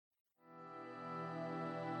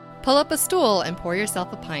Pull up a stool and pour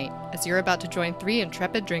yourself a pint as you're about to join three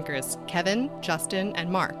intrepid drinkers, Kevin, Justin, and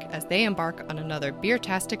Mark, as they embark on another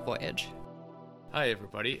beer-tastic voyage. Hi,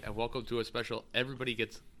 everybody, and welcome to a special Everybody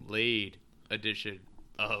Gets Laid edition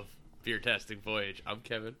of Beer-Tastic Voyage. I'm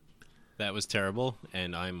Kevin. That was terrible,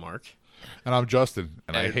 and I'm Mark. And I'm Justin,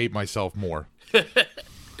 and I hate myself more.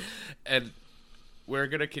 And we're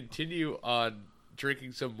going to continue on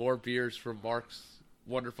drinking some more beers from Mark's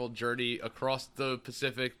wonderful journey across the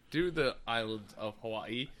Pacific to the islands of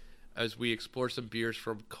Hawaii as we explore some beers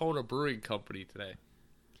from Kona Brewing Company today.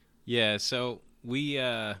 Yeah, so we,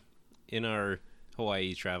 in our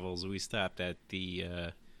Hawaii travels, we stopped at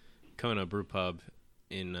the Kona Brew Pub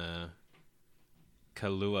in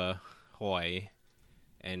Kailua, Hawaii,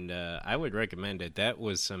 and I would recommend it. That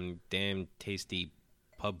was some damn tasty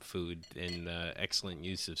pub food and excellent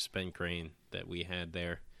use of spent grain that we had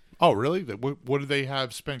there. Oh, really? What do they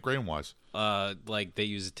have spent grain-wise? Like they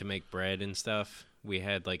use it to make bread and stuff. We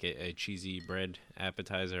had like a cheesy bread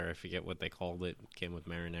appetizer. I forget what they called it. Came with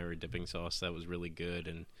marinara dipping sauce. That was really good.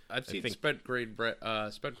 And I've seen spent grain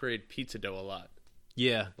pizza dough a lot.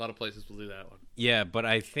 Yeah. A lot of places will do that one. Yeah, but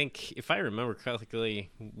I think, if I remember correctly,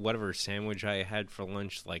 whatever sandwich I had for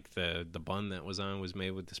lunch, like the bun that was on was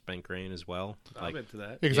made with the spent grain as well. I'm into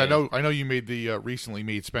that. Because I know you made the recently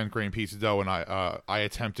made spent grain pizza dough, and I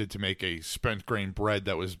attempted to make a spent grain bread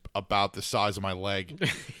that was about the size of my leg,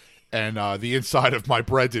 and the inside of my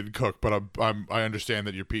bread didn't cook. But I understand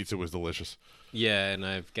that your pizza was delicious. Yeah, and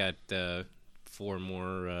I've got 4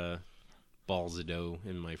 more balls of dough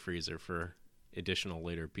in my freezer for additional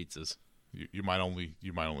later pizzas. You might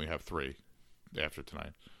only have 3 after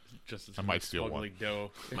tonight. Just I might steal one.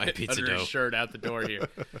 Dough. My pizza under dough. his shirt out the door here.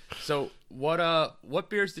 So what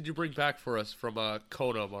beers did you bring back for us from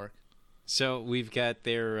Kona, Mark? So we've got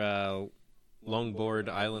their Longboard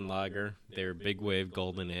Island Lager, their Big Wave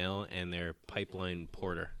Golden Ale, and their Pipeline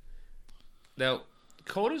Porter. Now,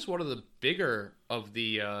 Kona is one of the bigger of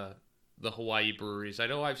the Hawaii breweries. I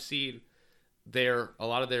know I've seen a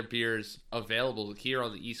lot of their beers available here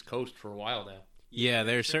on the East Coast for a while now. Yeah,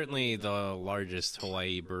 they're certainly the largest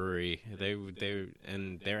Hawaii brewery.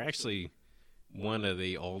 They're actually one of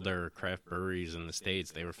the older craft breweries in the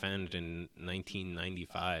States. They were founded in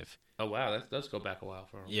 1995. Oh wow, that does go back a while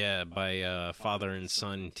for them. Yeah, by a father and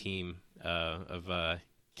son team of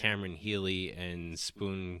Cameron Healy and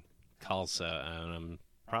Spoon Kalsa. And I'm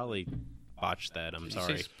probably botched that. I'm sorry.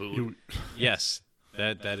 Did you say Spoon? Yes,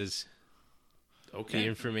 that is. Okay. The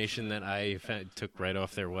information that I took right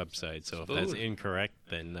off their website. So if that's incorrect,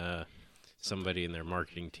 then somebody in their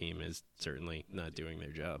marketing team is certainly not doing their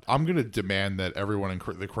job. I'm going to demand that everyone in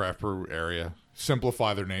the craft brew area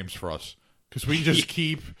simplify their names for us, because we just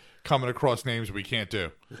keep coming across names we can't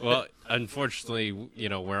do. Well, unfortunately,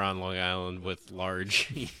 we're on Long Island with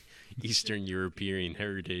large Eastern European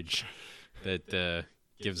heritage that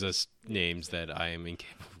gives us names that I am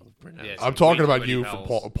incapable. Yeah, I'm talking about you from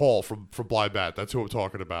Paul from Blind Bat. That's who I'm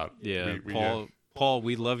talking about. Yeah, Paul,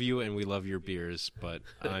 we love you and we love your beers, but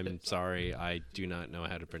I'm sorry, I do not know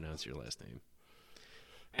how to pronounce your last name.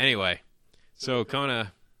 Anyway, so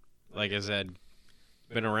Kona, like I said,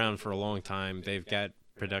 been around for a long time. They've got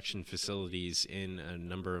production facilities in a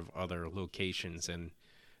number of other locations, and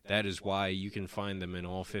that is why you can find them in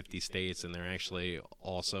all 50 states, and they're actually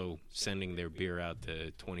also sending their beer out to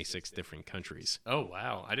 26 different countries. Oh,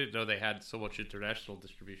 wow. I didn't know they had so much international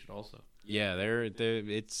distribution also. Yeah,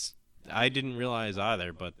 I didn't realize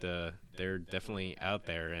either, but they're definitely out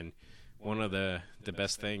there. And one of the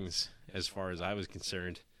best things, as far as I was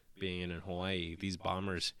concerned, being in Hawaii, these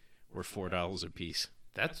bombers were $4 a piece.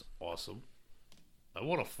 That's awesome. I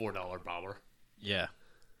want a $4 bomber. Yeah.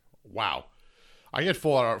 Wow. I get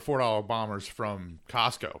 $4 bombers from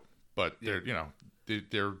Costco, but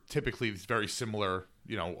they're typically very similar.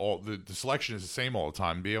 All the selection is the same all the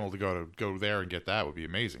time. Being able to go there and get that would be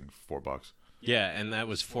amazing. $4. Yeah, and that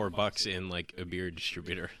was $4 in like a beer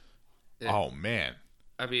distributor. Yeah. Oh man!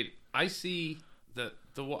 I mean, I see the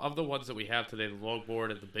of the ones that we have today, the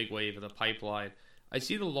Longboard and the Big Wave and the Pipeline. I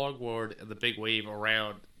see the Longboard and the Big Wave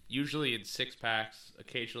around, usually in 6-packs,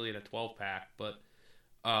 occasionally in a 12-pack, but.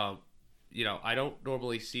 I don't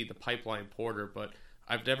normally see the Pipeline Porter, but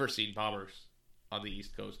I've never seen bombers on the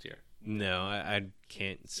East Coast here. No, I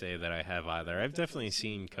can't say that I have either. I've definitely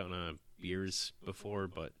seen Kona beers before,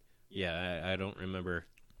 but yeah, I don't remember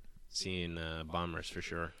seeing bombers for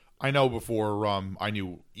sure. I know before I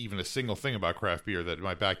knew even a single thing about craft beer that in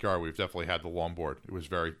my backyard we've definitely had the Longboard. It was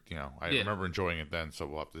very, I remember enjoying it then. So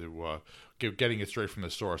we'll have to getting it straight from the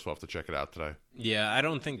store. So we'll have to check it out today. Yeah, I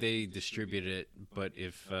don't think they distribute it, but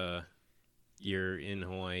if you're in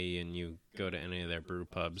Hawaii and you go to any of their brew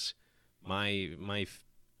pubs, my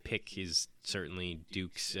pick is certainly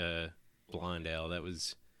Duke's Blonde Ale. That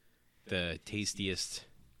was the tastiest,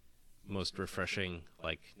 most refreshing,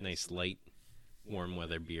 like nice light, warm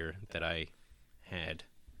weather beer that I had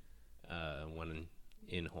when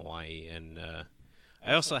in Hawaii. And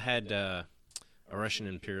I also had a Russian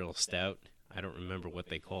Imperial Stout. I don't remember what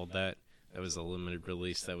they called that. That was a limited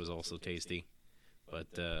release. That was also tasty. But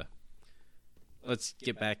let's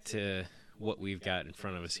get back to what we've got in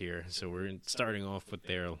front of us here. So we're starting off with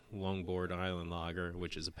their Longboard Island Lager,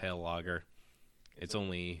 which is a pale lager. It's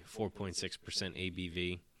only 4.6%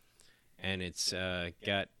 ABV, and it's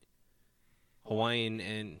got Hawaiian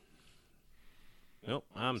and... Nope,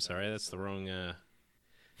 I'm sorry, that's the wrong...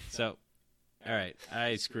 So, all right,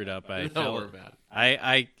 I screwed up. I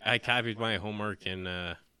copied my homework,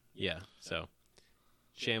 and yeah, so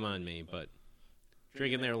shame on me, but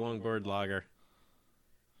drinking their Longboard Lager.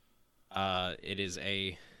 It is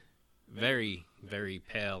a very, very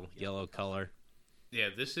pale yellow color. Yeah,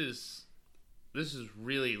 this is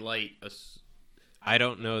really light. I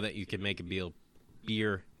don't know that you can make a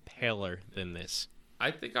beer paler than this. I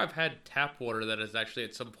think I've had tap water that has actually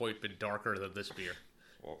at some point been darker than this beer.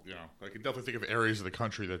 Well, I can definitely think of areas of the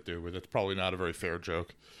country that do, but that's probably not a very fair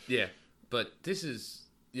joke. Yeah, but this is,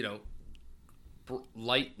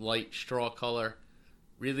 light straw color,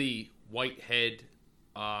 really white head,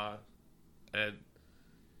 and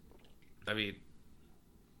I mean,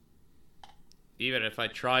 even if I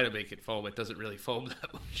try to make it foam, it doesn't really foam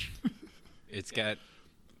that much. It's got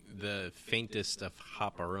the faintest of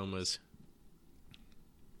hop aromas.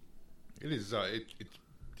 It is.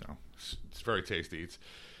 It's very tasty.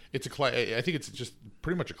 I think it's just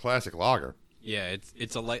pretty much a classic lager. Yeah,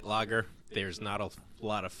 it's a light lager. There's not a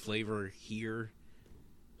lot of flavor here,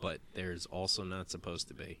 but there's also not supposed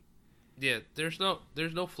to be. Yeah, there's no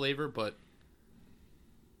flavor, but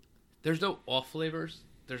there's no off flavors.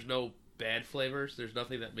 There's no bad flavors. There's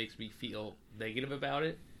nothing that makes me feel negative about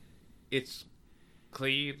it. It's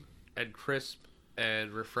clean and crisp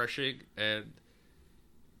and refreshing, and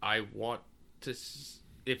I want to,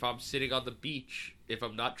 if I'm sitting on the beach, if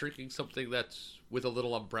I'm not drinking something that's with a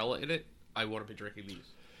little umbrella in it, I want to be drinking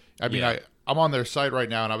these. I mean, yeah. I'm on their site right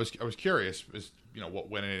now, and I was curious, what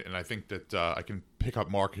went in it, and I think that I can pick up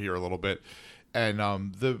Mark here a little bit. And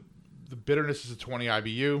the bitterness is a 20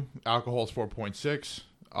 IBU, alcohol is 4.6.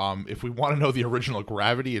 If we want to know the original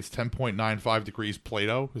gravity, it's 10.95 degrees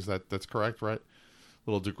Plato. That's correct, right?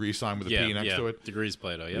 Little degree sign with a P next to it. Degrees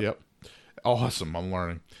Plato. Yep. Awesome. I'm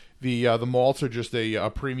learning. The malts are just a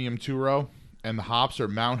premium 2-row, and the hops are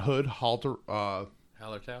Mount Hood, Hallertau.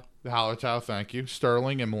 The Hallertau, thank you.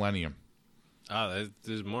 Sterling and Millennium.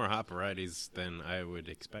 There's more hop varieties than I would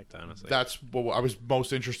expect, honestly. That's what I was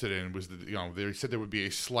most interested in. Was they said there would be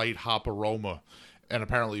a slight hop aroma, and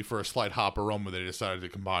apparently for a slight hop aroma, they decided to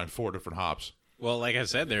combine 4 different hops. Well, like I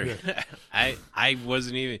said, there, I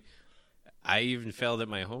wasn't even. I even failed at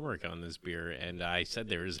my homework on this beer, and I said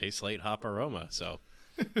there is a slight hop aroma. So,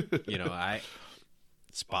 I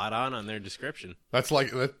spot on their description. That's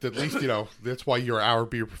like at least that's why you're our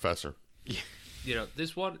beer professor.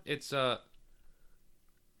 This one it's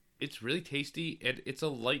really tasty, and it's a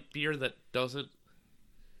light beer that doesn't.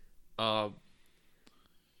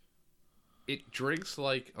 It drinks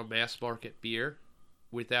like a mass market beer,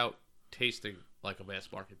 without tasting like a mass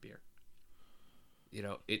market beer.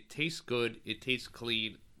 It tastes good, it tastes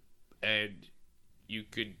clean, and you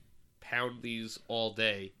could pound these all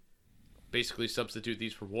day, basically substitute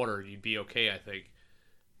these for water, and you'd be okay, I think.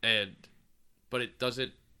 But it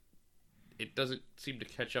doesn't seem to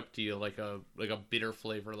catch up to you like a bitter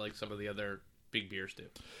flavor like some of the other big beers do.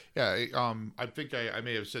 Yeah, I think I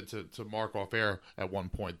may have said to Mark off air at one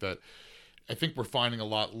point that I think we're finding a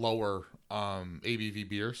lot lower ABV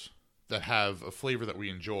beers that have a flavor that we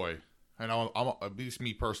enjoy. And I'm at least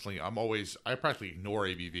me personally, I practically ignore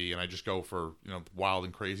ABV and I just go for wild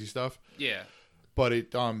and crazy stuff. Yeah. But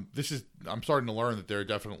I'm starting to learn that there are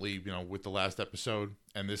definitely with the last episode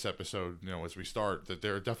and this episode as we start, that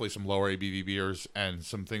there are definitely some lower ABV beers and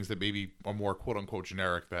some things that maybe are more quote unquote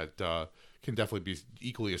generic that can definitely be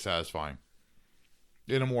equally as satisfying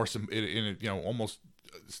in a more almost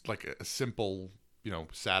like a simple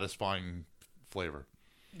satisfying flavor.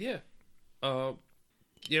 Yeah.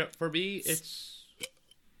 For me, it's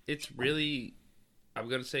really, I'm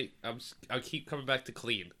gonna say I'll keep coming back to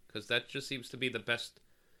clean, because that just seems to be the best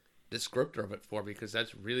descriptor of it for me, because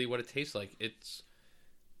that's really what it tastes like. It's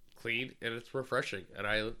clean and it's refreshing, and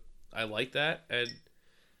I like that. And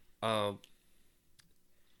I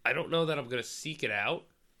don't know that I'm gonna seek it out,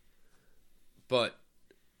 but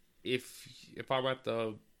if I'm at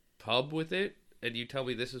the pub with it and you tell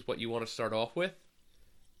me this is what you want to start off with,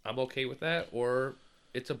 I'm okay with that. Or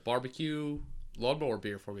it's a barbecue lawnmower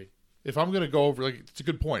beer for me. If I'm gonna go over, like, it's a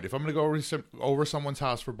good point. If I'm gonna go over someone's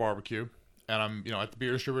house for barbecue, and I'm, at the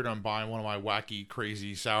beer distributor, I'm buying one of my wacky,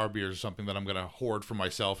 crazy sour beers or something that I'm gonna hoard for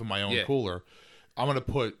myself in my own cooler, I'm gonna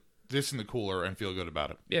put this in the cooler and feel good about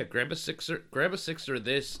it. Yeah, grab a sixer of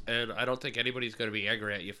this, and I don't think anybody's gonna be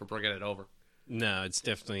angry at you for bringing it over. No, it's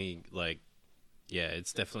definitely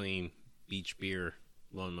it's definitely beach beer,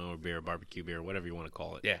 lawnmower beer, barbecue beer, whatever you want to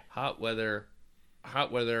call it. Yeah, hot weather,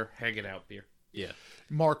 hanging out beer. Yeah.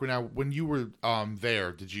 Mark, now when you were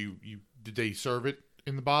there, did they serve it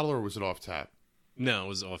in the bottle or was it off tap? No, it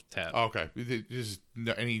was off tap. Oh, okay. Is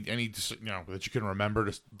any that you can remember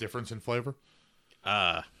the difference in flavor?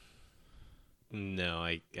 No,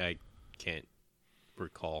 I can't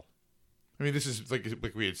recall. I mean, this is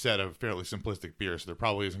like we had said, a fairly simplistic beer, so there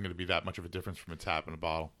probably isn't going to be that much of a difference from a tap and a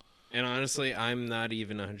bottle. And honestly, I'm not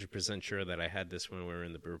even 100% sure that I had this when we were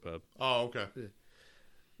in the brew pub. Oh, okay.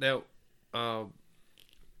 Now,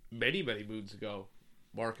 many moons ago,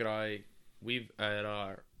 Mark and I, we've at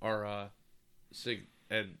our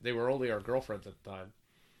and they were only our girlfriends at the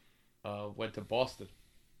time. Went to Boston.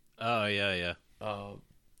 Oh yeah.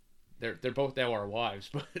 They're both now our wives,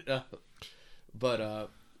 but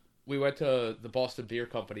we went to the Boston Beer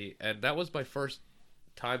Company, and that was my first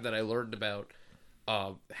time that I learned about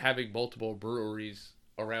having multiple breweries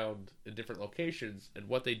around in different locations. And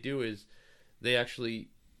what they do is they actually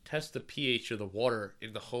test the pH of the water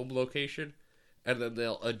in the home location, and then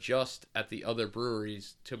they'll adjust at the other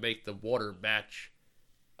breweries to make the water match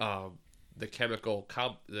the chemical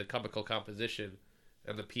composition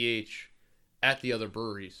and the pH at the other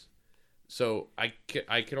breweries. So I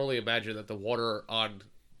can only imagine that the water on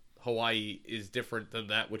Hawaii is different than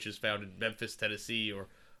that which is found in Memphis, Tennessee,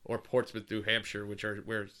 or Portsmouth, New Hampshire, which are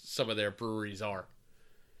where some of their breweries are.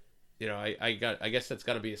 I guess that's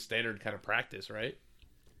got to be a standard kind of practice, right?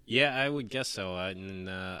 Yeah, I would guess so. And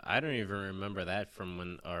I don't even remember that from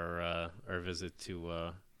when our visit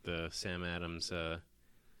to the Sam Adams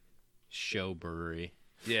show brewery.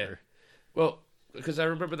 Yeah. Well, because I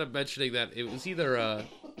remember them mentioning that it was either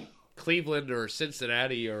Cleveland or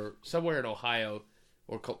Cincinnati or somewhere in Ohio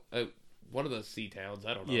or one of those sea towns.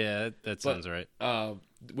 I don't know. Yeah, that sounds right.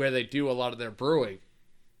 Where they do a lot of their brewing,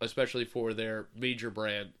 especially for their major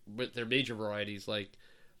varieties like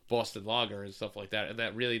Boston Lager and stuff like that. And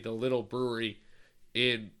that really the little brewery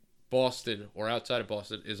in Boston or outside of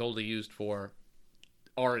Boston is only used for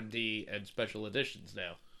R&D and special editions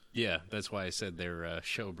now. Yeah, that's why I said they're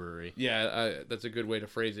show brewery. Yeah, that's a good way to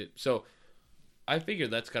phrase it. So I figure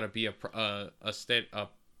that's got to be a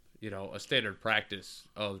standard practice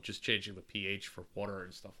of just changing the pH for water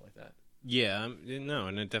and stuff like that. Yeah, no,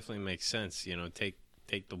 and it definitely makes sense.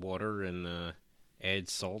 Take the water and add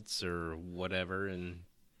salts or whatever, and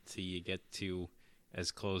till you get to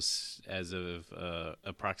as close as of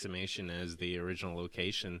approximation as the original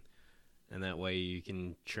location, and that way you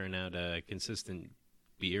can churn out a consistent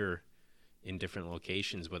beer in different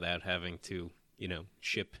locations without having to,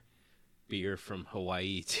 ship beer from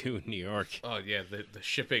Hawaii to New York. Oh yeah, the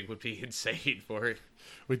shipping would be insane for it.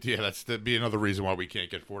 Yeah, that'd be another reason why we can't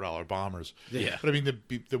get $4 bombers. Yeah, but I mean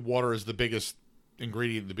the water is the biggest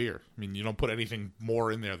ingredient in the beer. I mean, you don't put anything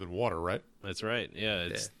more in there than water, right? That's right. Yeah,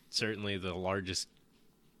 it's certainly the largest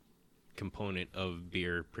component of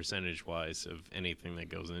beer percentage-wise of anything that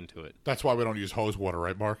goes into it. That's why we don't use hose water,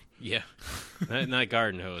 right, Mark? Yeah, not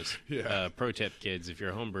garden hose. Yeah. Pro tip, kids, if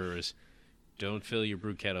you're home brewers, don't fill your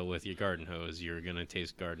brew kettle with your garden hose. You're going to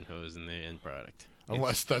taste garden hose in the end product.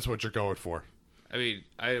 Unless that's what you're going for. I mean,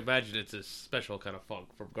 I imagine it's a special kind of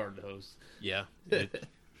funk from garden hose. Yeah.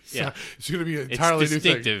 Yeah, it's going to be an entirely new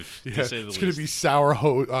thing. Yeah, to say the it's going to be sour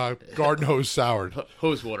garden hose soured.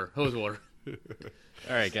 Hose water. All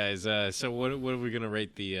right, guys. So what are we going to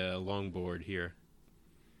rate the longboard here?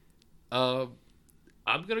 I'm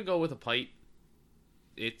going to go with a pint.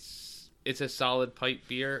 It's a solid pint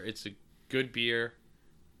beer. It's a good beer.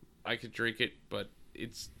 I could drink it, but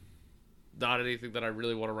it's not anything that I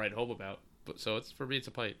really want to write home about. But so for me, it's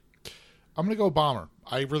a pint. I'm gonna go bomber.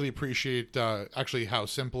 I really appreciate actually how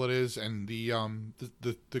simple it is and the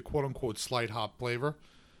quote unquote slight hop flavor,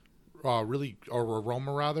 really or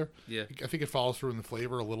aroma rather. Yeah, I think it follows through in the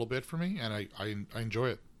flavor a little bit for me, and I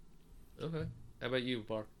enjoy it. Okay, how about you,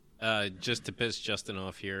 Mark? Just to piss Justin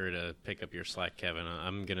off here to pick up your slack, Kevin,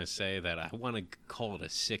 I'm gonna say that I want to call it a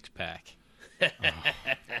 6-pack,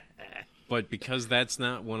 but because that's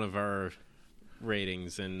not one of our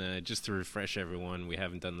ratings, and just to refresh everyone, we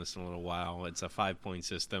haven't done this in a little while. It's a 5-point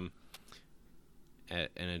system, and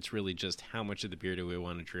it's really just how much of the beer do we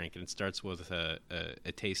want to drink. And it starts with a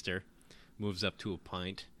taster, moves up to a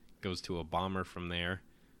pint, goes to a bomber from there,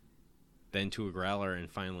 then to a growler, and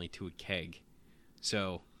finally to a keg.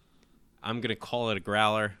 So I'm going to call it a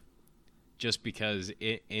growler just because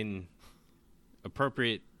in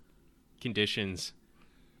appropriate conditions,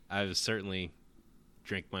 I would certainly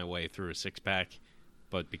drink my way through a six-pack,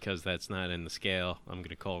 but because that's not in the scale, I'm going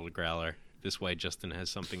to call it a growler. This way, Justin has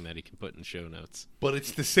something that he can put in the show notes. But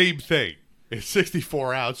it's the same thing. It's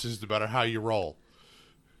 64 ounces no matter how you roll.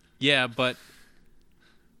 Yeah, but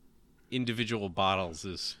individual bottles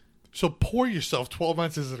is... So pour yourself 12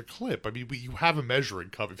 ounces at a clip. I mean, you have a measuring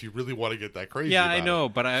cup if you really want to get that crazy. Yeah, about I know,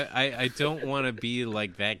 it. but I don't want to be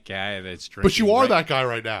like that guy that's drinking. But you are right, that guy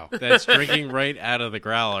right now. that's drinking right out of the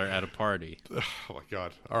growler at a party. Oh my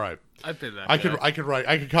god! All right, I've been that I guy. could write.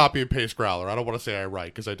 I can copy and paste growler. I don't want to say I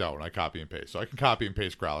write because I don't. I copy and paste. So I can copy and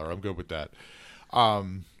paste growler. I'm good with that.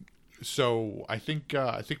 So I think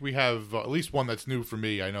we have at least one that's new for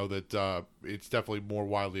me. I know that it's definitely more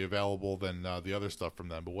widely available than the other stuff from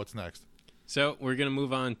them. But what's next? So we're going to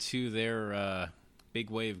move on to their Big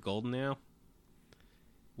Wave Golden Ale,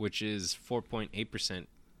 which is 4.8%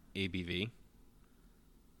 ABV.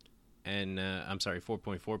 And,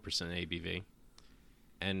 4.4% ABV.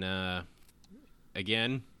 And,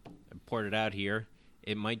 again, I poured it out here.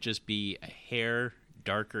 It might just be a hair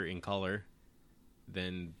darker in color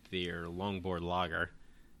than their Longboard Lager.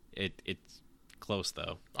 It's close,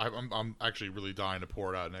 though. I'm actually really dying to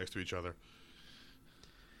pour it out next to each other.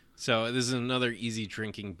 So this is another easy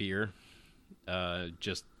drinking beer.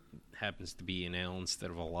 Just happens to be an ale instead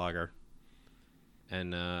of a lager.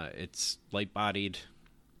 And it's light-bodied,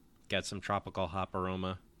 got some tropical hop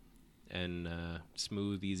aroma, and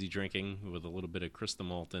smooth, easy drinking with a little bit of crystal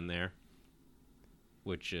malt in there,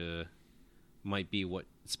 which might be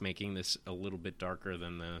what's making this a little bit darker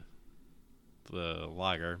than the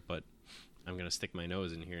lager, but I'm going to stick my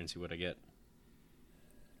nose in here and see what I get.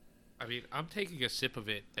 I mean, I'm taking a sip of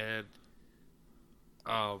it, and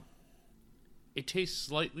it tastes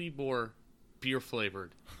slightly more beer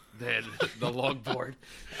flavored than the Longboard.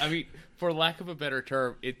 I mean, for lack of a better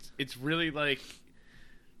term, it's really like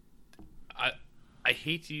I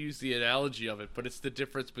hate to use the analogy of it, but it's the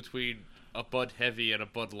difference between a Bud Heavy and a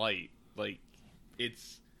Bud Light. Like,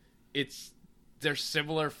 they're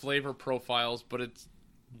similar flavor profiles, but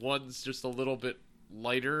one's just a little bit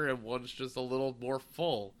lighter and one's just a little more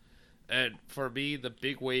full. And for me, the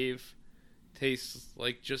Big Wave tastes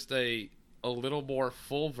like just a little more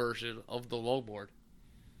full version of the Longboard.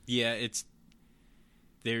 Yeah,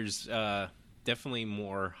 there's definitely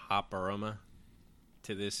more hop aroma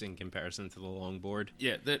to this in comparison to the Longboard.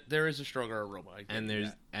 Yeah, there is a stronger aroma.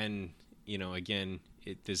 And again,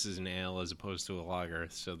 this is an ale as opposed to a lager,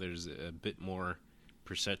 so there's a bit more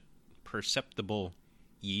perceptible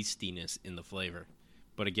yeastiness in the flavor.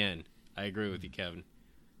 But again, I agree with you, Kevin.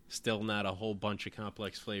 Still not a whole bunch of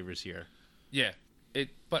complex flavors here. Yeah,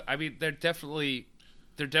 but I mean, they're definitely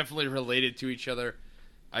related to each other.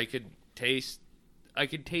 I could taste I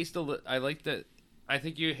like that. I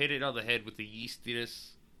think you hit it on the head with the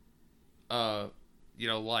yeastiness,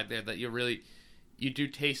 line there that you do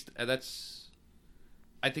taste, and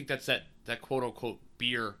I think that's that quote unquote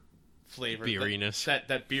beer flavor, beeriness,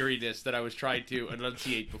 that beeriness that I was trying to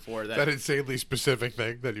enunciate before. That insanely specific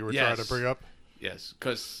thing that you were trying to bring up. Yes,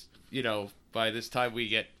 because by this time we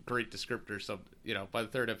get great descriptors. By the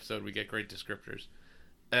third episode we get great descriptors,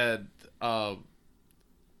 and I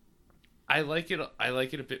like it. I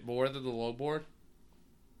like it a bit more than the Longboard.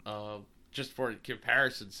 Just for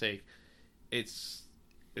comparison's sake, it's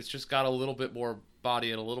just got a little bit more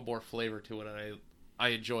body and a little more flavor to it, and I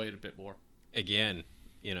enjoy it a bit more. Again,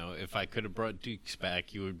 if I could have brought Dukes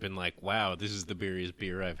back, you would have been like, "Wow, this is the beeriest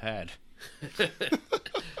beer I've had."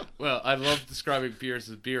 Well, I love describing beers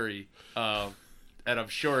as beery, and I'm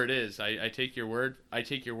sure it is. I take your word. I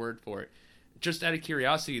take your word for it. Just out of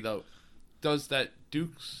curiosity, though, does that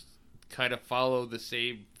Dukes kind of follow the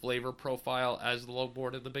same flavor profile as the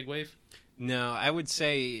Longboard and the Big Wave? No, I would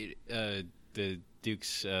say the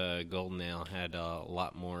Dukes Golden Ale had a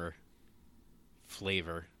lot more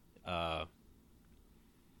flavor.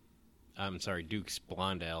 Dukes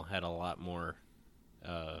Blonde Ale had a lot more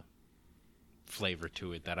flavor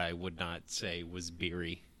to it that I would not say was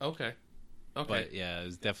beery. Okay. But yeah, it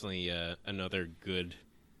was definitely another good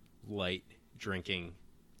light drinking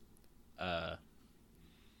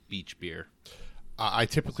beach beer. I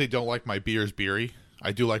typically don't like my beers beery.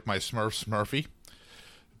 I do like my Smurfy.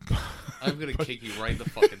 I'm gonna kick you right in the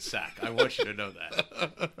fucking sack. I want you to know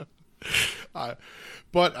that.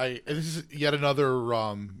 But this is yet another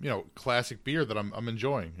classic beer that I'm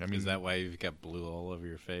enjoying. I mean, Is that why you've got blue all over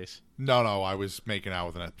your face? No, I was making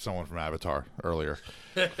out with someone from Avatar earlier.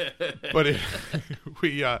 But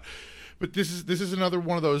but this is another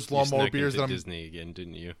one of those lawnmower beers that I'm Disney again,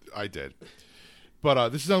 didn't you? I did. But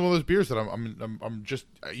this is another one of those beers that I'm just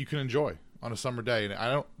you can enjoy on a summer day,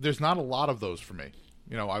 and there's not a lot of those for me.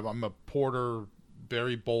 I'm a porter,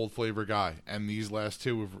 very bold flavor guy, and these last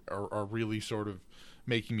two are really sort of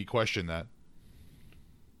making me question that.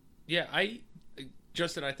 Yeah,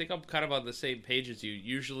 Justin, I think I'm kind of on the same page as you.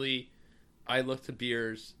 Usually, I look to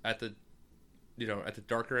beers at the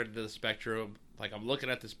darker end of the spectrum. Like, I'm looking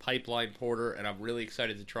at this pipeline porter, and I'm really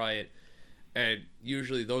excited to try it. And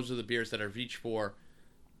usually, those are the beers that I reach for.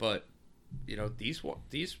 But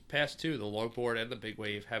these past two, the Longboard and the Big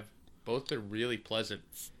Wave, have both been really pleasant.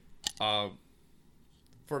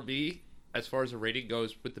 For me, as far as the rating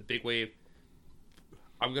goes with the Big Wave,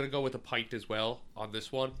 I'm gonna go with a pint as well on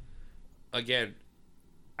this one. Again,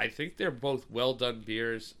 I think they're both well done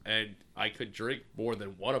beers, and I could drink more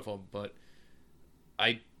than one of them, but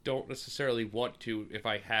I don't necessarily want to if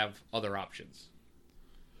I have other options.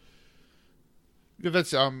 Yeah,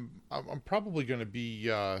 that's I'm probably gonna be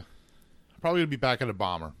back at a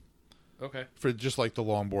bomber. Okay. For just like the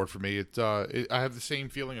Longboard for me, I have the same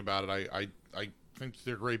feeling about it. I think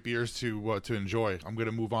they're great beers to enjoy. I'm going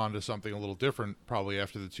to move on to something a little different probably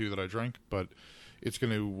after the two that I drink, but it's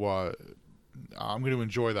going to I'm going to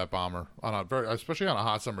enjoy that bomber especially on a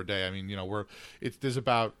hot summer day. I mean, there's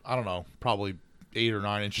about, I don't know, probably 8 or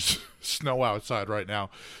 9 inches of snow outside right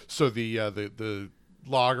now, so the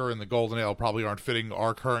lager and the golden ale probably aren't fitting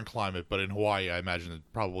our current climate, but in Hawaii, I imagine it's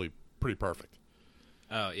probably pretty perfect.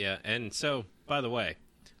 Oh yeah, and so by the way,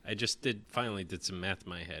 I just finally did some math in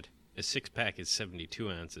my head. A 6-pack is 72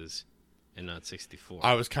 ounces, and not 64.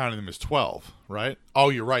 I was counting them as 12, right? Oh,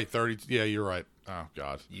 you're right, 30. Yeah, you're right. Oh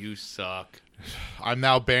God, You suck. I'm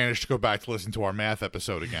now banished to go back to listen to our math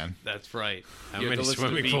episode again. That's right. How You have many to listen to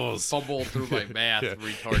swimming me pools? fumble through my math Yeah.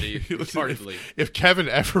 retardedly. If Kevin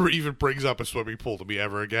ever even brings up a swimming pool to me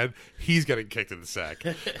ever again, he's getting kicked in the sack.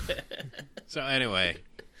 So anyway,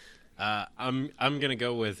 I'm gonna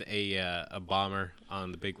go with a bomber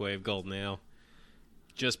on the Big Wave Golden Ale,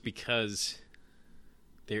 just because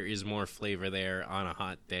there is more flavor there on a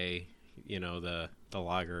hot day. The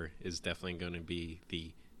lager is definitely going to be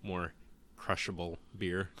the more crushable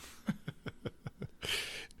beer.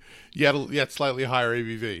 It's slightly higher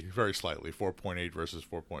ABV, very slightly, 4.8 versus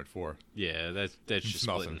 4.4. Yeah, that's just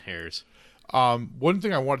nothing. splitting hairs. One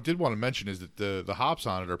thing I did want to mention is that the hops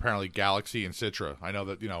on it are apparently Galaxy and Citra. I know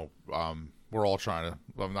that we're all trying to.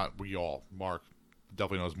 Well, not we all. Mark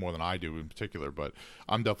definitely knows more than I do in particular, but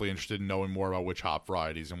I'm definitely interested in knowing more about which hop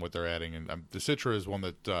varieties and what they're adding. And the Citra is one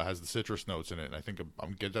that has the citrus notes in it, and I think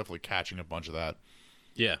I'm definitely catching a bunch of that.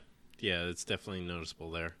 Yeah, it's definitely noticeable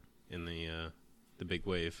there in the Big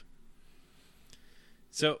Wave.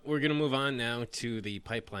 So we're gonna move on now to the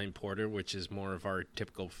Pipeline Porter, which is more of our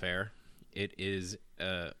typical fare. It is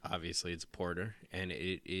obviously it's a porter, and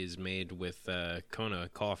it is made with Kona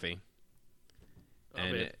coffee,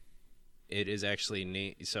 and it is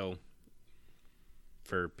actually so.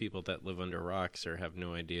 For people that live under rocks or have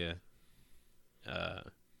no idea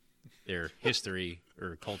their history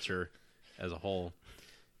or culture as a whole,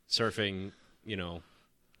 surfing,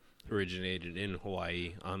 originated in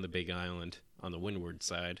Hawaii on the Big Island on the windward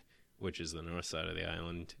side, which is the north side of the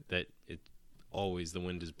island. That always the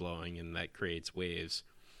wind is blowing, and that creates waves.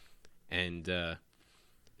 And the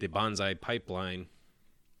Bonsai Pipeline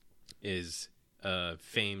is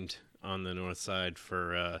famed on the north side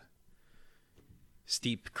for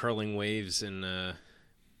steep curling waves and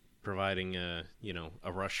providing a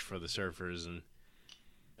rush for the surfers, and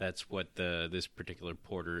that's what this particular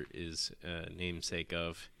porter is namesake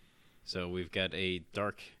of. So we've got a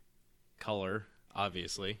dark color,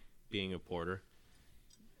 obviously being a porter.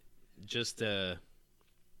 Just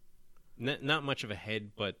not much of a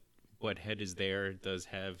head, but what head is there does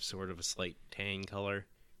have sort of a slight tan color,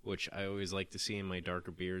 which I always like to see in my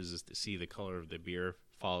darker beers, is to see the color of the beer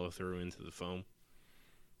follow through into the foam.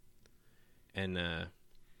 And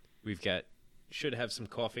should have some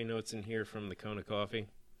coffee notes in here from the Kona coffee.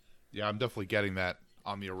 Yeah, I'm definitely getting that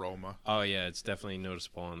on the aroma. Oh yeah, it's definitely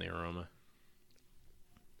noticeable on the aroma.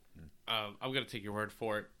 I'm going to take your word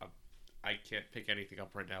for it. I can't pick anything up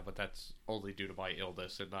right now, but that's only due to my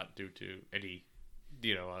illness and not due to any,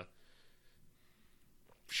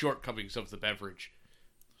 shortcomings of the beverage.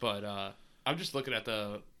 But I'm just looking at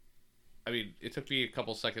it took me a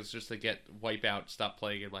couple seconds just to get Wipeout stop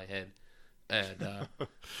playing in my head. And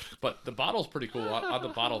but the bottle's pretty cool. On the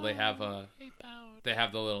bottle, they have the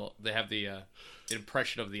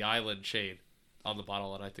impression of the island chain on the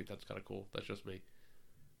bottle, and I think that's kind of cool. That's just me.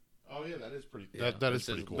 Oh yeah, that is pretty. Yeah, That it is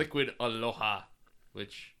pretty says cool. Liquid Aloha,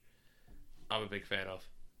 which I'm a big fan of.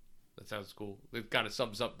 That sounds cool. It kind of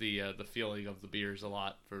sums up the feeling of the beers a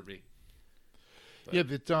lot for me. But, Yeah,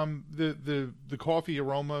 that the coffee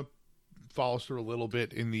aroma follows through a little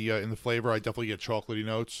bit in the flavor. I definitely get chocolatey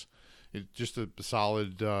notes. It's just a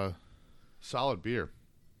solid beer.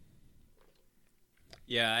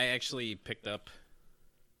 Yeah, I actually picked up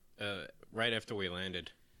right after we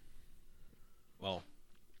landed. Well,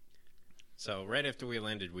 so right after we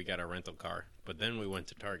landed, we got our rental car, but then we went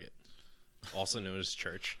to Target, also known as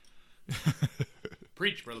Church,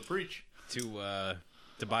 preach, brother, preach.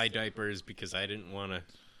 to buy diapers because I didn't want to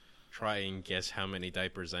try and guess how many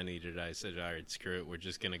diapers I needed. I said, all right, screw it. We're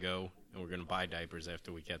just going to go and we're going to buy diapers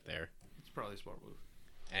after we get there. It's probably a smart move.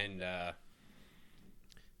 And,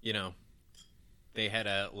 they had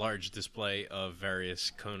a large display of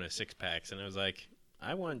various Kona 6-packs. And I was like,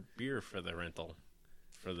 I want beer for the rental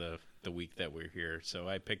for the week that we're here. So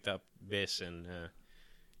I picked up this and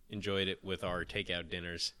enjoyed it with our takeout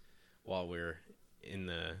dinners while we're in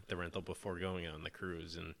the rental before going on the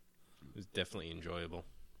cruise. And it was definitely enjoyable.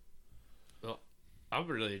 Well, I'm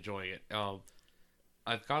really enjoying it.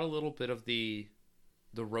 I've got a little bit of the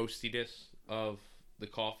roastiness of the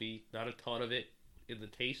coffee, not a ton of it in the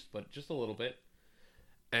taste, but just a little bit.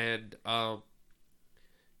 And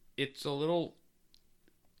it's a little,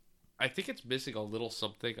 I think it's missing a little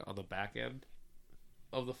something on the back end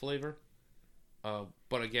of the flavor.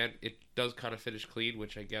 But again, it does kind of finish clean,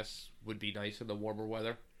 which I guess would be nice in the warmer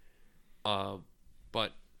weather.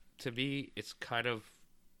 But to me, it's kind of,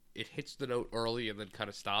 it hits the note early and then kind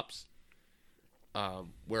of stops.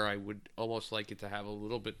 Where I would almost like it to have a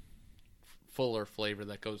little bit fuller flavor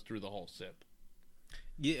that goes through the whole sip.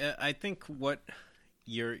 Yeah, I think what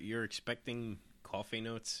you're expecting coffee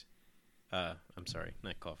notes. I'm sorry,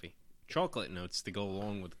 not coffee. Chocolate notes to go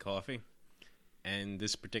along with the coffee. And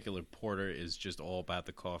this particular porter is just all about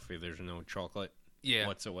the coffee. There's no chocolate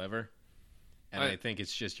whatsoever. And I think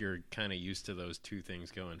it's just you're kind of used to those two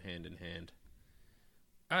things going hand in hand.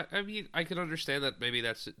 I mean, I can understand that maybe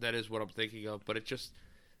that is what I'm thinking of, but it just,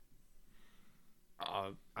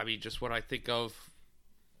 I mean, just when I think of,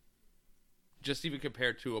 just even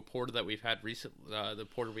compared to a porter that we've had recently, the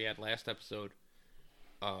porter we had last episode,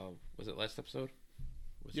 was it last episode?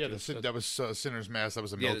 Yeah, that was Sinner's Mass. That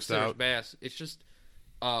was a the milk Sinner's stout. Mass. It's just,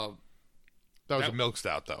 That was a milk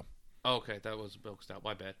stout, though. okay, that was a milk stout.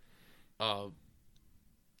 My bad.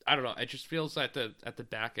 I don't know. It just feels at the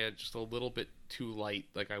back end just a little bit too light.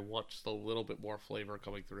 Like I want just a little bit more flavor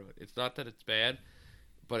coming through it. It's not that it's bad,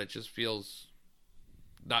 but it just feels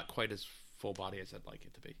not quite as full body as I'd like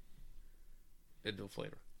it to be in the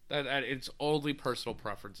flavor. And it's only personal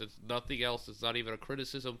preference. It's nothing else. It's not even a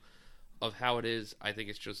criticism of how it is. I think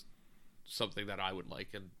it's just something that I would like.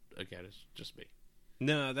 And again, it's just me.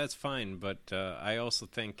 No, that's fine. But I also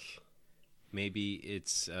think maybe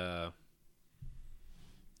it's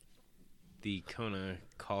the Kona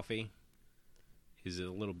coffee is a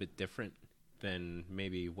little bit different than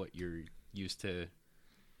maybe what you're used to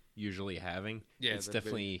usually having. Yeah, it's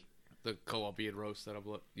definitely the Colombian roast that I'm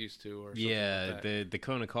used to. Or something like that. the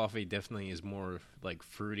Kona coffee definitely is more like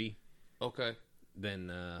fruity. Okay.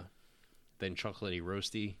 Than chocolatey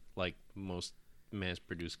roasty, like most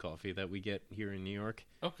mass-produced coffee that we get here in New York.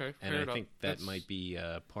 Okay, and I think that might be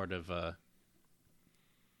part of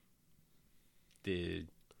the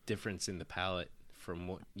difference in the palate from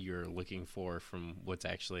what you're looking for from what's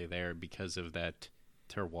actually there because of that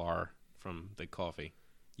terroir from the coffee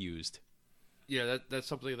used. Yeah, that's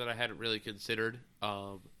something that I hadn't really considered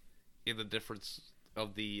in the difference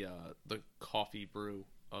of the coffee brew,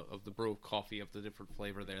 of the brew of coffee, of the different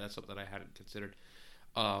flavor there. That's something I hadn't considered.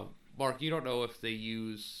 Mark, you don't know if they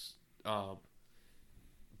use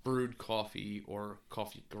brewed coffee or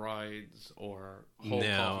coffee grinds or whole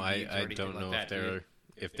coffee beans or anything don't know like that.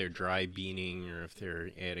 If they're dry beaning or if they're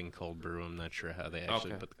adding cold brew. I'm not sure how they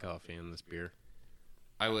actually put the coffee in this beer.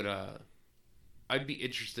 I would I'd be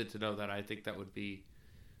interested to know that. I think that would be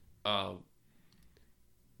not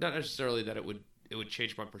necessarily that it would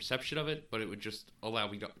change my perception of it, but it would just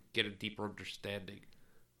allow me to get a deeper understanding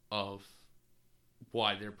of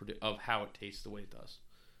why they're of how it tastes the way it does.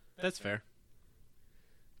 That's fair.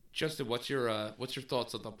 Justin, what's your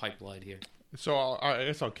thoughts on the pipeline here? So I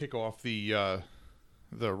guess I'll kick off the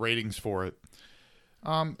ratings for it.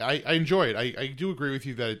 I enjoy it. I do agree with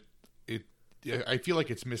you that I feel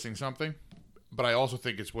like it's missing something. But I also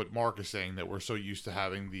think it's what Mark is saying, that we're so used to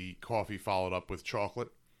having the coffee followed up with chocolate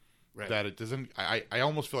that it doesn't. I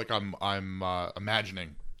almost feel like I'm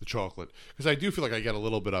imagining the chocolate, because I do feel like I get a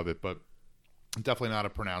little bit of it, but definitely not a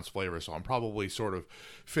pronounced flavor. So I'm probably sort of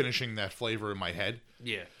finishing that flavor in my head.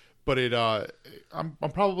 Yeah. But I'm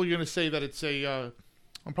probably going to say that it's I'm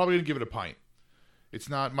probably going to give it a pint. It's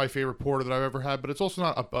not my favorite porter that I've ever had, but it's also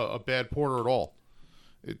not a bad porter at all.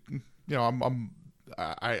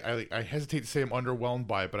 I hesitate to say I'm underwhelmed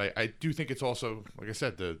by it, but I do think it's also, like I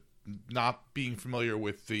said, the not being familiar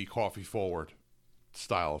with the coffee forward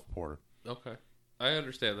style of porter. Okay, I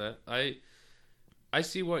understand that. I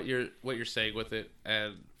see what you're saying with it,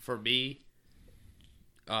 and for me,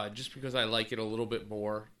 just because I like it a little bit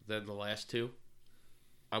more than the last two,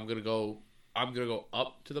 I'm gonna go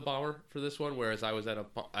up to the bomber for this one, whereas I was at a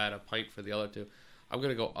pint for the other two. I'm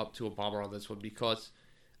gonna go up to a bomber on this one because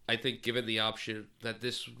I think, given the option, that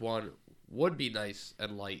this one would be nice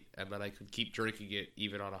and light, and that I could keep drinking it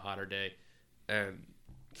even on a hotter day and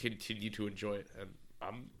continue to enjoy it. And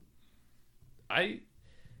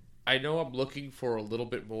I know I'm looking for a little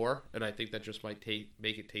bit more, and I think that just might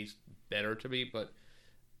make it taste better to me. But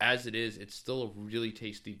as it is, it's still a really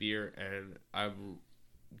tasty beer, and I'm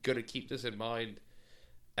gonna keep this in mind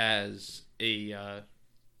as a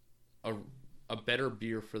better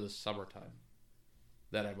beer for the summertime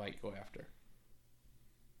that I might go after.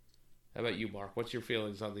 How about you, Mark? What's your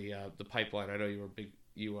feelings on the pipeline? I know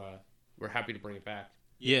you were happy to bring it back.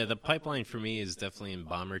 Yeah, the pipeline for me is definitely in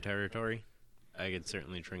bomber territory. I could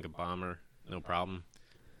certainly drink a bomber, no problem.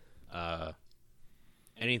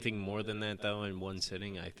 Anything more than that, though, in one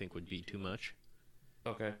sitting, I think would be too much.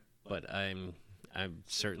 Okay. But I'm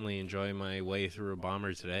certainly enjoying my way through a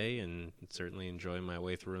bomber today, and certainly enjoying my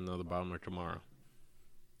way through another bomber tomorrow.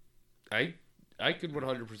 I could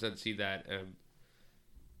 100% see that, and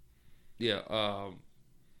yeah,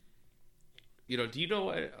 do you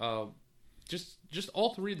know, just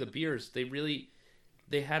all three of the beers,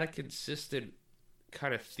 they had a consistent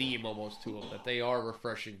kind of theme almost to them, that they are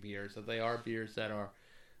refreshing beers, that they are beers that are,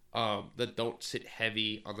 that don't sit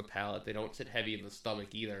heavy on the palate, they don't sit heavy in the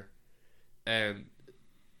stomach either, and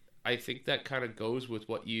I think that kind of goes with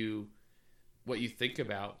what you think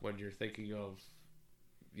about when you're thinking of,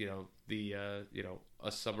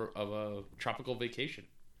 a summer of a tropical vacation.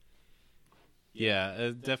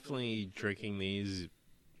 Yeah, definitely drinking these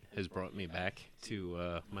has brought me back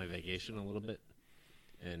to my vacation a little bit,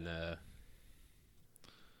 and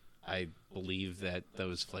I believe that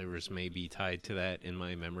those flavors may be tied to that in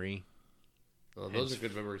my memory. Well, those are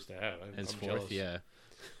good memories to have. I'm henceforth, jealous. yeah.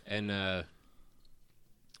 And I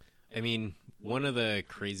mean, one of the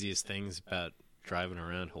craziest things about driving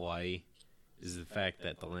around Hawaii is the fact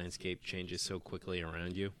that the landscape changes so quickly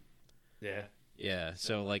around you. Yeah. Yeah,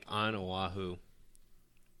 so like on Oahu,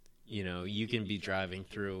 you can be driving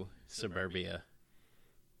through suburbia,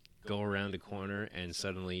 go around a corner, and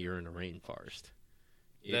suddenly you're in a rainforest.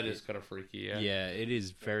 That is kind of freaky, yeah. Yeah, it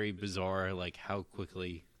is very bizarre, like how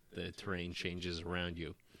quickly the terrain changes around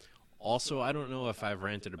you. Also, I don't know if I've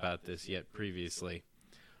ranted about this yet previously.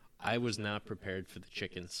 I was not prepared for the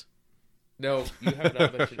chickens. No, you have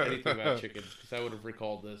not mentioned anything about chickens, because I would have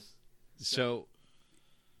recalled this. So,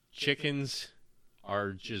 chickens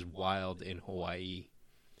are just wild in Hawaii.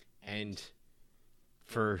 And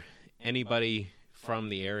for anybody from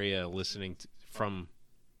the area from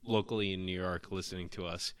locally in New York listening to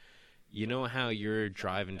us, you know how you're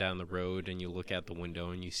driving down the road and you look out the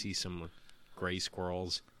window and you see some gray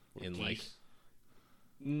squirrels in Geese?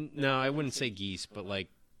 No, I wouldn't say geese, but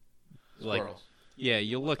Squirrels. Yeah,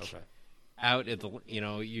 you look Okay. out at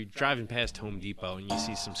you're driving past Home Depot and you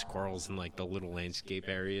see some squirrels in the little landscape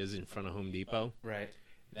areas in front of Home Depot. Right.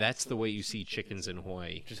 That's the way you see chickens in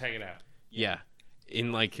Hawaii. Just hanging out. Yeah,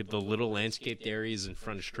 in the little landscaped areas in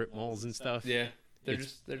front of strip malls and stuff. Yeah. They're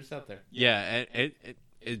just out there. Yeah,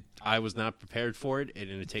 I was not prepared for it, and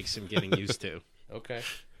it takes some getting used to. Okay.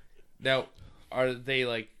 Now, are they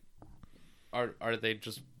are they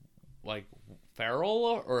just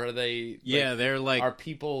feral, or are they? Yeah, they're Are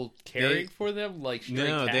people caring for them like stray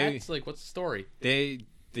cats? What's the story? The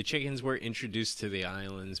chickens were introduced to the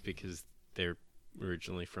islands because they're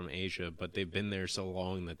originally from Asia, but they've been there so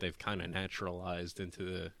long that they've kind of naturalized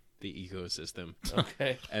into the ecosystem.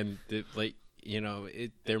 Okay. And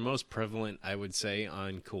they're most prevalent, I would say,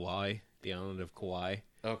 on Kauai, the island of Kauai.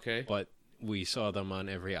 Okay. But we saw them on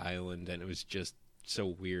every island, and it was just so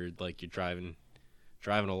weird. Like, you're driving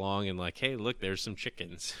along, and hey, look, there's some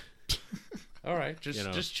chickens. All right,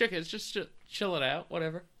 just chickens, just chill it out,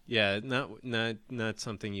 whatever. Yeah, not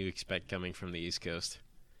something you expect coming from the East Coast.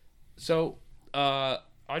 So, on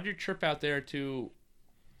on your trip out there to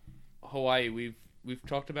Hawaii, we've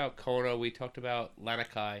talked about Kona, we talked about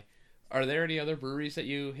Lanikai. Are there any other breweries that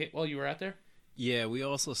you hit while you were out there? Yeah, we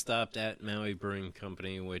also stopped at Maui Brewing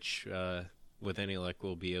Company, which, with any luck,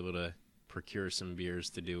 we'll be able to procure some beers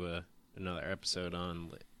to do another episode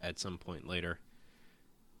on at some point later.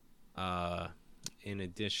 In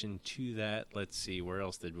addition to that, let's see, where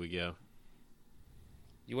else did we go?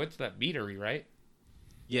 You went to that meadery, right?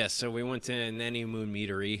 Yeah, so we went to Nanny Moon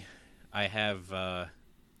Meadery. I have,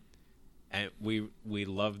 and we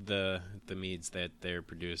loved the meads that they're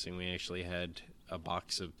producing. We actually had a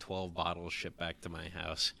box of 12 bottles shipped back to my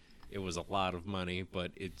house. It was a lot of money,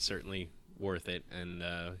 but it's certainly worth it, and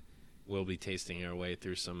we'll be tasting our way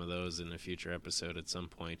through some of those in a future episode at some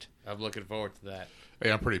point. I'm looking forward to that.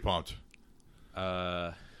 Hey, I'm pretty pumped.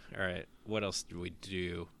 All right, what else did we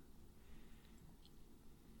do?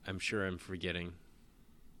 I'm sure I'm forgetting.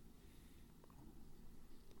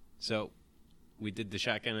 So, we did the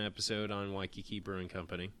shotgun episode on Waikiki Brewing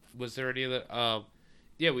Company. Was there any other?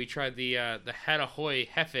 Yeah, we tried the Hanahui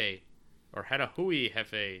Hefe, or Hanahui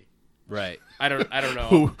Hefe. Right. I don't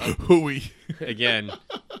know. Hooey. Again,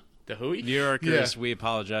 The Hui? New Yorkers, Yeah. we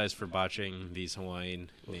apologize for botching these Hawaiian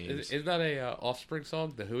names. Isn't that a Offspring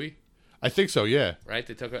song, The Hui? I think so. Yeah. Right?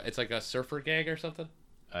 It's like a surfer gang or something.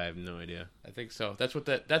 I have no idea. I think so. That's what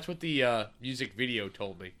the music video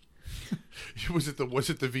told me. Was it the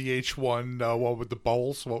VH1 one with the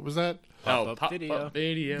bowls? What was that? Pop-up video. Pop-up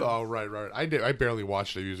video. Oh, right. I barely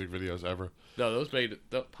watched the music videos ever. No,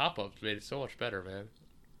 the pop-ups made it so much better, man.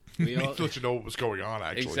 We all, Let you know what was going on.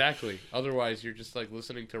 Actually, Exactly. Otherwise, you're just like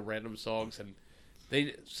listening to random songs, and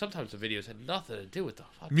sometimes the videos had nothing to do with the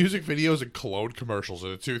fucking music videos and cologne commercials are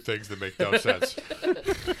the two things that make no sense.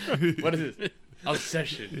 What is it?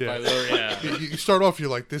 Obsession Yeah. by L'Oreal. You start off, you're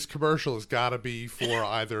like, this commercial has got to be for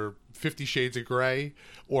either 50 Shades of Grey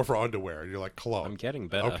or for underwear. And you're like, cologne. I'm getting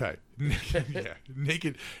better. Okay. Yeah.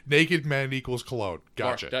 Naked men equals cologne.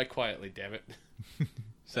 Gotcha. Mark, die quietly, damn it.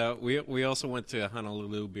 So we also went to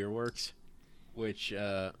Honolulu Beer Works, which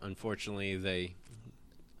unfortunately they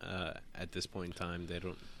at this point in time they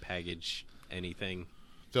don't package anything.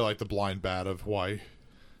 They're like the blind bat of Hawaii.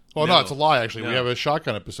 Well, No. no, it's a lie, actually. We No. have a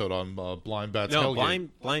shotgun episode on Blind Bat's No, Tailgate.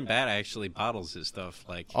 Blind Bat actually bottles his stuff.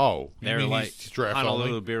 Like Oh, you they're mean like he's draft Honolulu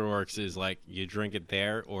only? Beer Works is like you drink it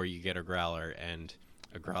there or you get a growler, and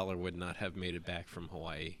a growler would not have made it back from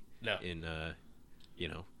Hawaii No. in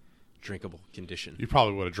drinkable condition. You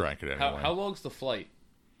probably would have drank it anyway. How long's the flight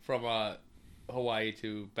from Hawaii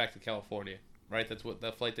to back to California? Right, that's what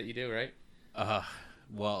that flight that you do, right?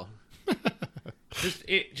 Well,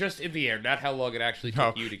 Just in the air, not how long it actually No,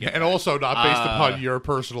 took you to get. and back. also not based upon your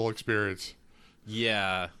personal experience.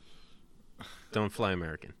 yeah, don't fly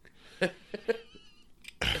American.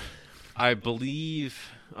 I believe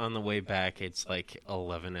on the way back it's like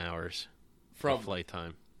 11 hours from flight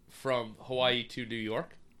time. from Hawaii to New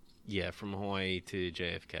York. Yeah, from Hawaii to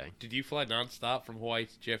JFK. Did you fly nonstop from Hawaii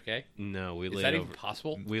to JFK? No, we Is laid that over. even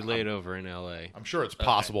possible? We laid over in LA. I'm sure it's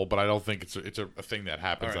possible, but I don't think it's a thing that All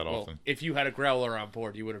happens right, that well, often. if you had a growler on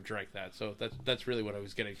board, you would have drank that. So that's really what I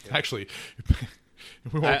was getting to. Actually,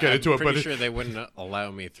 we won't get into I'm it, pretty but sure they wouldn't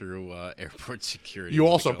allow me through airport security. you to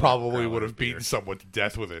also go probably growler would have beer. beaten someone to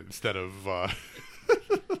death with it instead of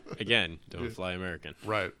Again, don't fly American.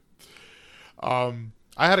 right.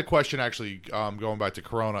 I had a question actually, going back to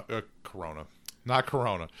Corona, not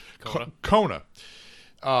Corona, Kona? Kona.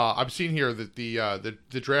 I'm seeing here that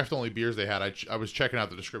the draft only beers they had. I was checking out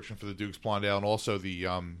the description for the Duke's Blonde Ale, and also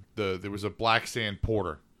there was a Black Sand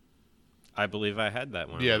Porter. I believe I had that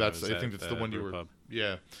one. Yeah, when I I was think at that's the one you brew were. pub.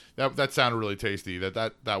 Yeah, that sounded really tasty.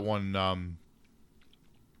 That one.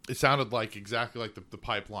 It sounded like exactly like the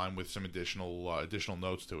pipeline with some additional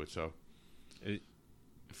notes to it. So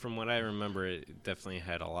From what I remember, it definitely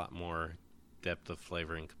had a lot more depth of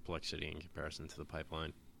flavor and complexity in comparison to the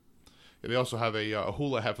pipeline. they also have a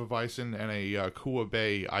Hula Hefeweizen and a Kua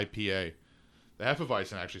Bay IPA. The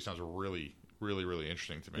Hefeweizen actually sounds really, really, really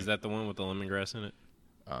interesting to me. Is that the one with the lemongrass in it?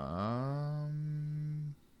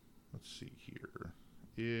 Let's see here.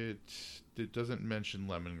 It doesn't mention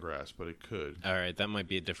lemongrass, but it could. All right, that might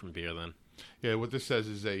be a different beer then. Yeah, what this says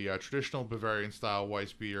is a traditional Bavarian-style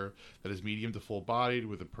Weiss beer that is medium to full-bodied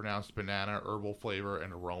with a pronounced banana, herbal flavor,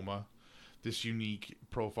 and aroma. This unique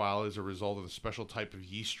profile is a result of the special type of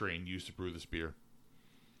yeast strain used to brew this beer.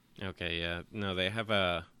 Okay, yeah. No, they have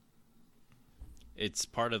a... It's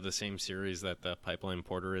part of the same series that the Pipeline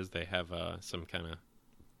Porter is. They have some kind of...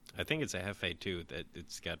 I think it's a Hefe, too, that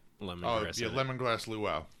it's got lemongrass Yeah, in it. lemongrass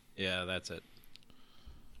luau. Yeah, that's it.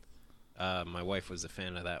 My wife was a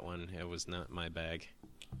fan of that one. It was not my bag.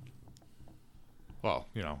 Well,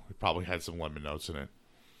 it probably had some lemon notes in it.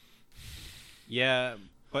 Yeah,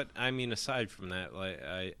 but I mean, aside from that, like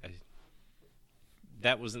I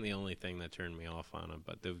that wasn't the only thing that turned me off on it,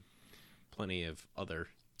 but there were plenty of other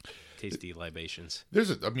tasty libations. There's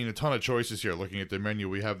a ton of choices here. Looking at the menu,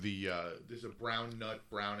 we have there's a brown nut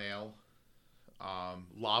brown ale,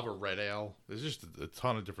 lava red ale. There's just a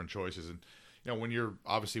ton of different choices, and when you're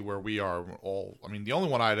obviously where we are, the only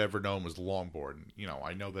one I'd ever known was the Longboard. And,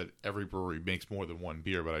 I know that every brewery makes more than one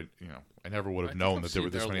beer, but I never would have known that there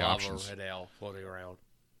were this many options. Lava red ale floating around.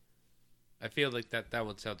 I feel like that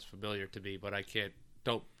one sounds familiar to me, but I can't.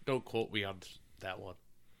 Don't quote me on that one.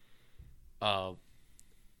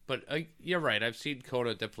 But you're right. I've seen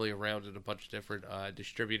Kona definitely around in a bunch of different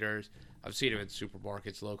distributors. I've seen them in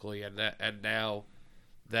supermarkets locally, and now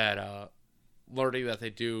that learning that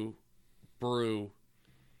they do brew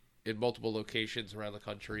in multiple locations around the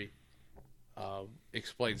country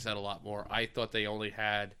explains that a lot more. I thought they only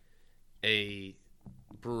had a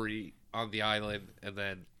brewery on the island and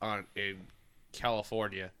then in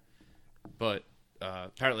California, but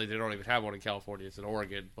apparently they don't even have one in California. It's in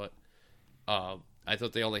Oregon, but I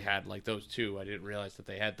thought they only had like those two. I didn't realize that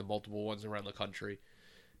they had the multiple ones around the country.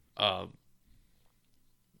 But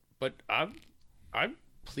I'm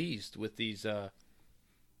pleased with these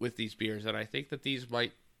beers, and I think that these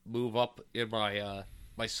might move up in my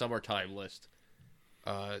my summertime list.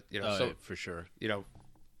 For sure.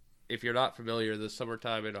 If you're not familiar, the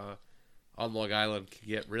summertime on Long Island can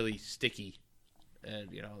get really sticky, and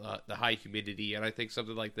the high humidity. And I think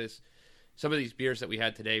something like this, some of these beers that we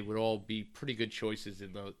had today would all be pretty good choices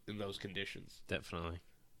in those conditions. Definitely.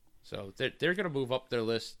 So they're going to move up the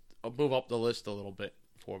list a little bit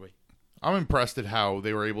for me. I'm impressed at how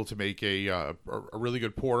they were able to make a really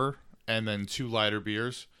good porter and then two lighter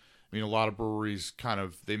beers. A lot of breweries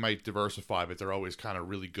they might diversify, but they're always kind of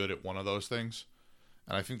really good at one of those things.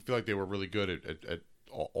 And I feel like they were really good at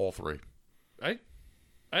all three. I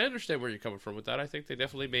understand where you're coming from with that. I think they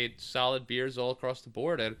definitely made solid beers all across the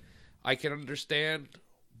board, and I can understand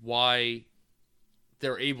why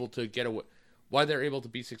they're able to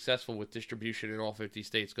be successful with distribution in all 50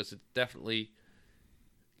 states, because it's definitely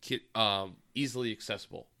easily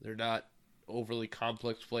accessible. They're not overly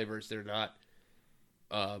complex flavors. They're not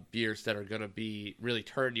beers that are going to be really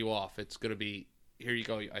turn you off. It's going to be, here you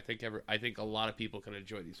go. I think a lot of people can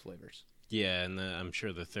enjoy these flavors. Yeah, and I'm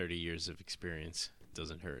sure the 30 years of experience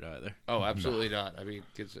doesn't hurt either. Oh, absolutely not. I mean,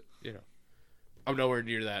 cause, I'm nowhere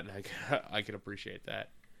near that, and I can appreciate that.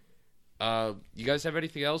 You guys have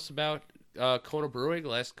anything else about Kona Brewing?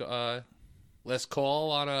 Last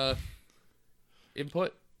call on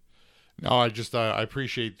input. No, I just I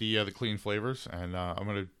appreciate the clean flavors, and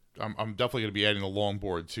I'm definitely gonna be adding the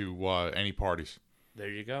Longboard to any parties. There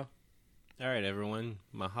you go. All right, everyone.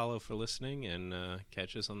 Mahalo for listening, and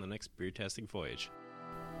catch us on the next Beertastic Voyage.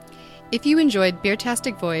 If you enjoyed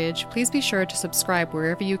Beertastic Voyage, please be sure to subscribe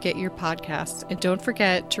wherever you get your podcasts, and don't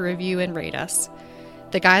forget to review and rate us.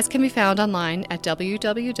 The guys can be found online at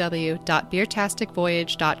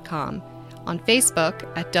www.beertasticvoyage.com, on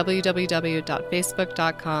Facebook at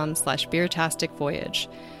www.facebook.com/beertasticvoyage,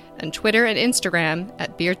 and Twitter and Instagram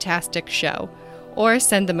at Beertastic Show, or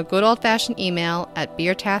send them a good old-fashioned email at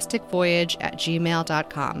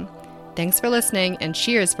beertasticvoyage@gmail.com. Thanks for listening, and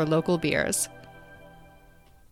cheers for local beers.